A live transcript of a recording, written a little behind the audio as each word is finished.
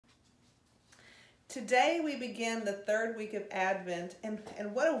Today we begin the third week of Advent, and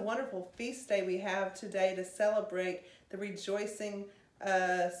what a wonderful feast day we have today to celebrate the Rejoicing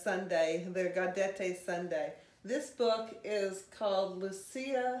Sunday, the Gaudete Sunday. This book is called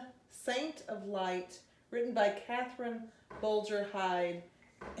Lucia, Saint of Light, written by Catherine Bolger Hyde.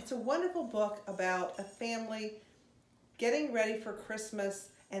 It's a wonderful book about a family getting ready for Christmas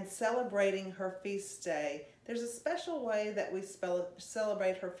and celebrating her feast day. There's a special way that we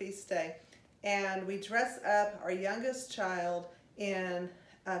celebrate her feast day. And we dress up our youngest child in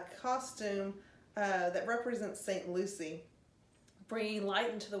a costume that represents St. Lucy, bringing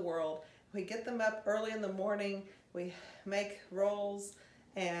light into the world. We get them up early in the morning, we make rolls,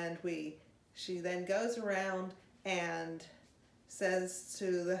 and she then goes around and says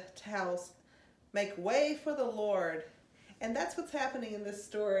to the house, "Make way for the Lord." And that's what's happening in this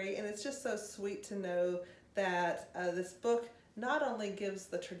story, and it's just so sweet to know that this book not only gives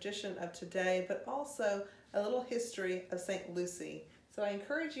the tradition of today, but also a little history of St. Lucy. So I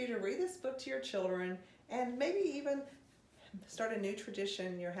encourage you to read this book to your children and maybe even start a new tradition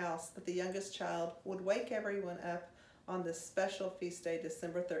in your house that the youngest child would wake everyone up on this special feast day,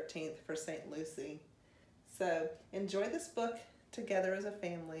 December 13th, for St. Lucy. So enjoy this book together as a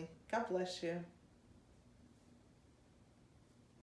family. God bless you.